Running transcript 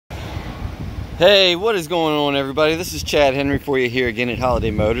Hey, what is going on, everybody? This is Chad Henry for you here again at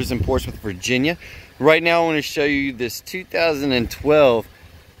Holiday Motors in Portsmouth, Virginia. Right now I want to show you this 2012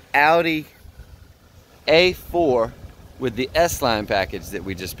 Audi A4 with the S-Line package that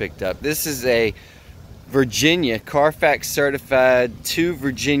we just picked up. This is a Virginia CARFAX certified to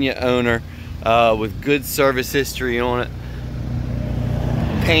Virginia owner with good service history on it.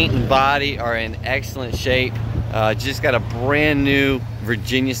 Paint and body are in excellent shape. Just got a brand new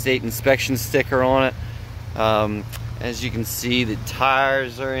Virginia State inspection sticker on it. As you can see, the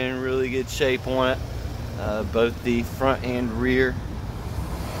tires are in really good shape on it, both the front and rear.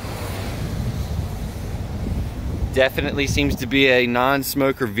 Definitely seems to be a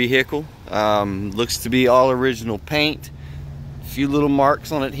non-smoker vehicle. Looks to be all original paint. A few little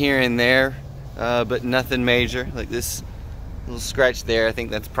marks on it here and there, but nothing major. Like this little scratch there, I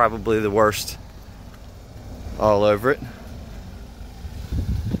think that's probably the worst all over it.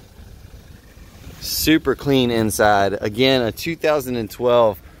 Super clean inside. Again, a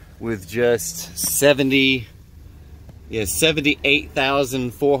 2012 with just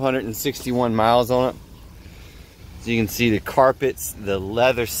 78,461 miles on it. So you can see the carpets, the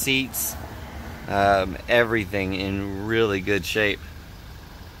leather seats, everything in really good shape.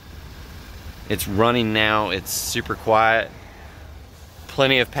 It's running now. It's super quiet.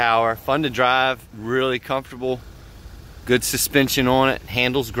 Plenty of power, fun to drive, really comfortable, good suspension on it,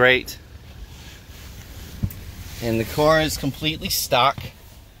 handles great. And the car is completely stock.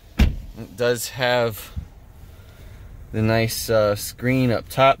 It does have the nice screen up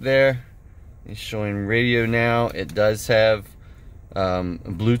top there. It's showing radio now. It does have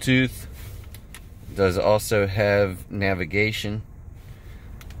Bluetooth. It does also have navigation.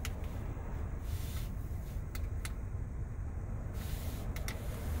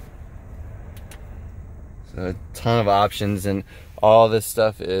 So a ton of options, and all this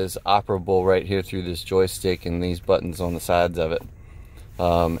stuff is operable right here through this joystick and these buttons on the sides of it.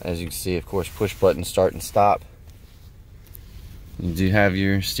 As you can see, of course, push button start and stop. You do have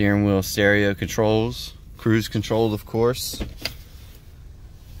your steering wheel stereo controls, cruise control, of course.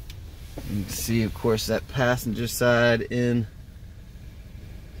 You can see, of course, that passenger side in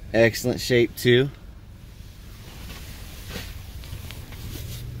excellent shape too.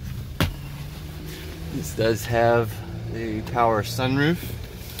 This does have the power sunroof.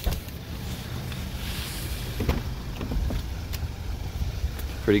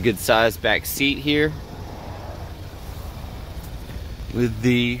 Pretty good sized back seat here, with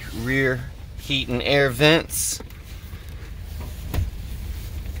the rear heat and air vents.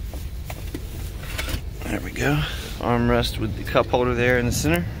 There we go. Armrest with the cup holder there in the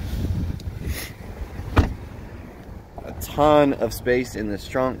center. A ton of space in this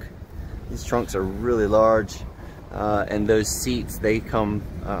trunk. These trunks are really large, and those seats, they come,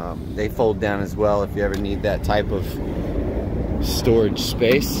 they fold down as well if you ever need that type of storage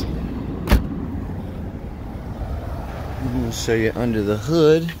space. I'm going to show you under the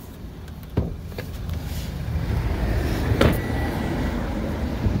hood.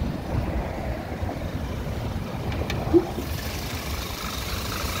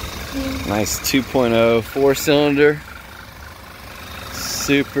 Nice 2.0 4-cylinder.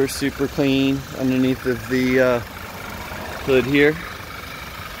 Super clean underneath of the hood here.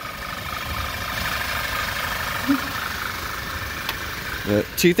 The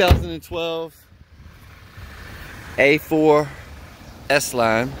 2012 A4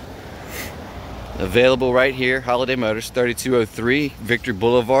 S-Line, available right here, Holiday Motors, 3203 Victory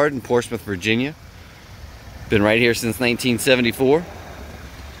Boulevard in Portsmouth, Virginia. Been right here since 1974.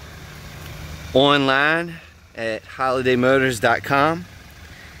 Online at holidaymotors.com.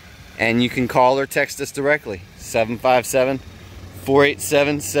 And you can call or text us directly,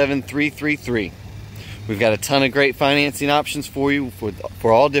 757-487-7333. We've got a ton of great financing options for you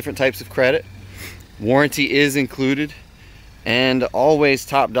for all different types of credit. Warranty is included, and always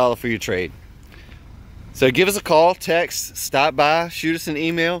top dollar for your trade. So give us a call, text, stop by, shoot us an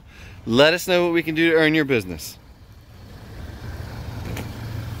email. Let us know what we can do to earn your business.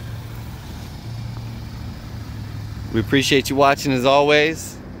 We appreciate you watching as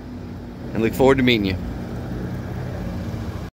always, and look forward to meeting you.